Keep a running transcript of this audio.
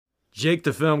Jake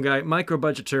the Film Guy,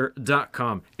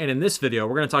 microbudgeter.com. And in this video,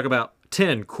 we're going to talk about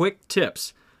 10 quick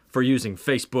tips for using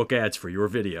Facebook ads for your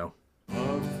video.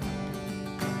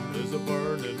 Love is a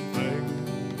burning thing,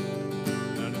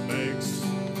 and it makes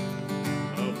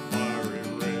a fiery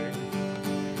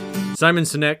ring. Simon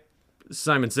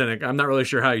Sinek, I'm not really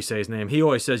sure how you say his name. He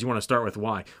always says you want to start with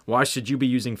why. Why should you be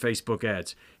using Facebook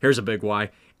ads? Here's a big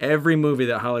why. Every movie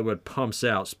that Hollywood pumps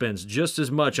out spends just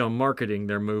as much on marketing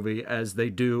their movie as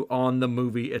they do on the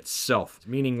movie itself.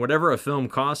 Meaning whatever a film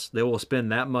costs, they will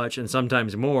spend that much and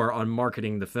sometimes more on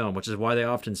marketing the film, which is why they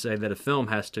often say that a film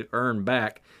has to earn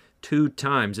back 2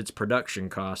 times its production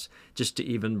costs just to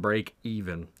even break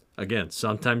even. Again,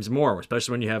 sometimes more,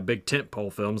 especially when you have big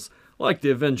tentpole films like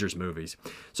the Avengers movies.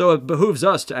 So it behooves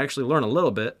us to actually learn a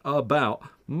little bit about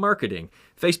marketing.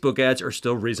 Facebook ads are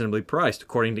still reasonably priced,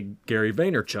 according to Gary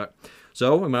Vaynerchuk.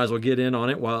 So we might as well get in on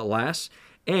it while it lasts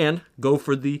and go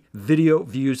for the video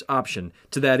views option.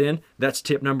 To that end, that's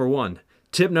tip number 1.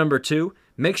 Tip number 2,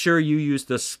 make sure you use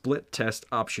the split test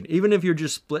option. Even if you're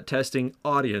just split testing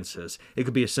audiences, it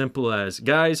could be as simple as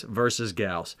guys versus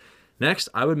gals. Next,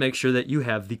 I would make sure that you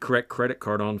have the correct credit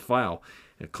card on file.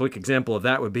 A quick example of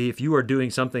that would be if you are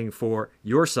doing something for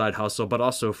your side hustle, but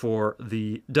also for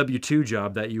the W-2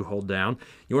 job that you hold down,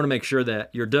 you want to make sure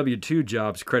that your W-2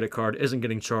 job's credit card isn't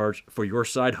getting charged for your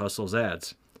side hustle's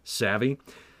ads. Savvy?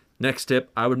 Next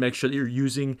tip, I would make sure that you're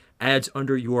using ads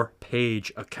under your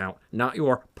page account, not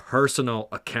your personal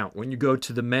account. When you go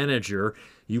to the manager,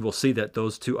 you will see that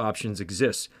those 2 options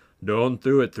exist. Don't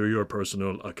do it through your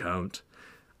personal account.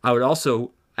 I would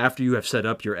also, after you have set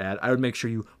up your ad, I would make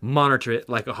sure you monitor it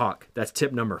like a hawk. That's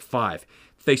tip number 5.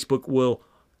 Facebook will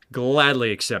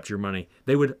gladly accept your money.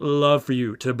 They would love for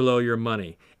you to blow your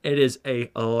money. It is a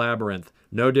labyrinth,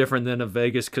 no different than a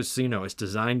Vegas casino. It's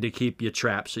designed to keep you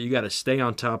trapped, so you got to stay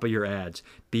on top of your ads.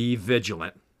 Be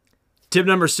vigilant. Tip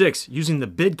number 6, using the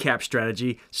bid cap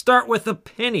strategy, start with a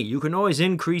penny. You can always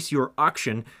increase your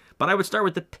auction, but I would start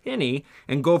with the penny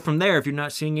and go from there if you're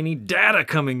not seeing any data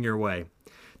coming your way.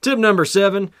 Tip number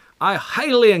 7, I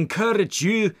highly encourage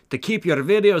you to keep your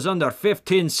videos under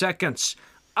 15 seconds.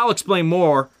 I'll explain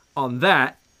more on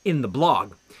that in the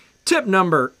blog. Tip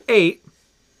number 8,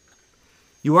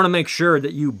 you want to make sure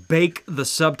that you bake the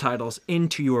subtitles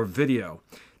into your video.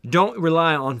 Don't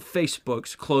rely on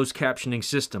Facebook's closed captioning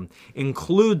system.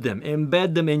 Include them,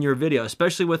 embed them in your video,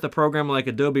 especially with a program like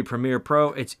Adobe Premiere Pro.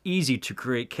 It's easy to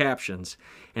create captions.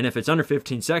 And if it's under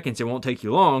 15 seconds, it won't take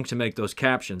you long to make those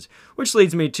captions. Which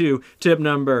leads me to tip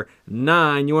number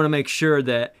 9. You want to make sure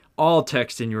that all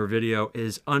text in your video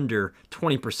is under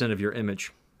 20% of your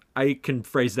image. I can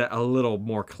phrase that a little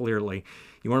more clearly.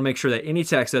 You want to make sure that any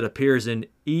text that appears in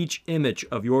each image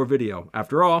of your video,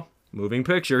 after all, moving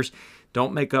pictures,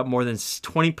 don't make up more than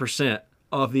 20%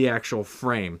 of the actual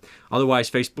frame. Otherwise,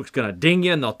 Facebook's going to ding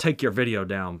you and they'll take your video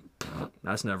down.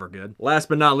 That's never good. Last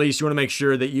but not least, you want to make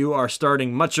sure that you are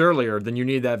starting much earlier than you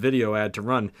need that video ad to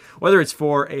run. Whether it's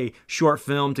for a short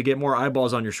film to get more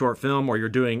eyeballs on your short film or you're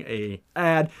doing an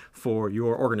ad for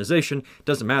your organization,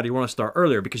 doesn't matter. You want to start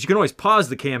earlier because you can always pause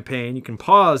the campaign. You can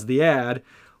pause the ad.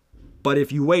 But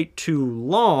if you wait too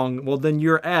long, well, then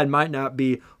your ad might not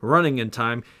be running in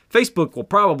time. Facebook will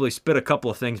probably spit a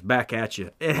couple of things back at you.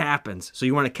 It happens. So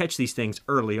you want to catch these things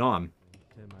early on.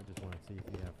 Tim, I just want to see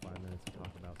if you have 5 minutes to talk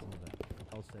about some of the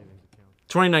health savings accounts.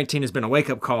 2019 has been a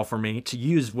wake-up call for me to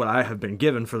use what I have been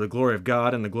given for the glory of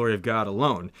God and the glory of God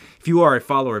alone. If you are a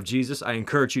follower of Jesus, I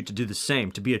encourage you to do the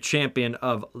same, to be a champion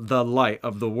of the light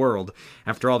of the world.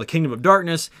 After all, the kingdom of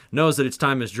darkness knows that its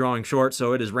time is drawing short,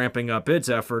 so it is ramping up its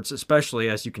efforts, especially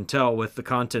as you can tell with the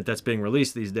content that's being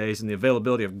released these days and the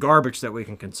availability of garbage that we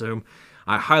can consume.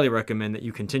 I highly recommend that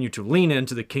you continue to lean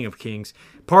into the King of Kings,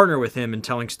 partner with him in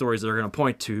telling stories that are going to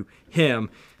point to him,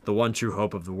 the one true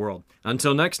hope of the world.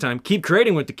 Until next time, keep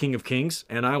creating with the King of Kings,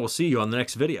 and I will see you on the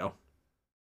next video.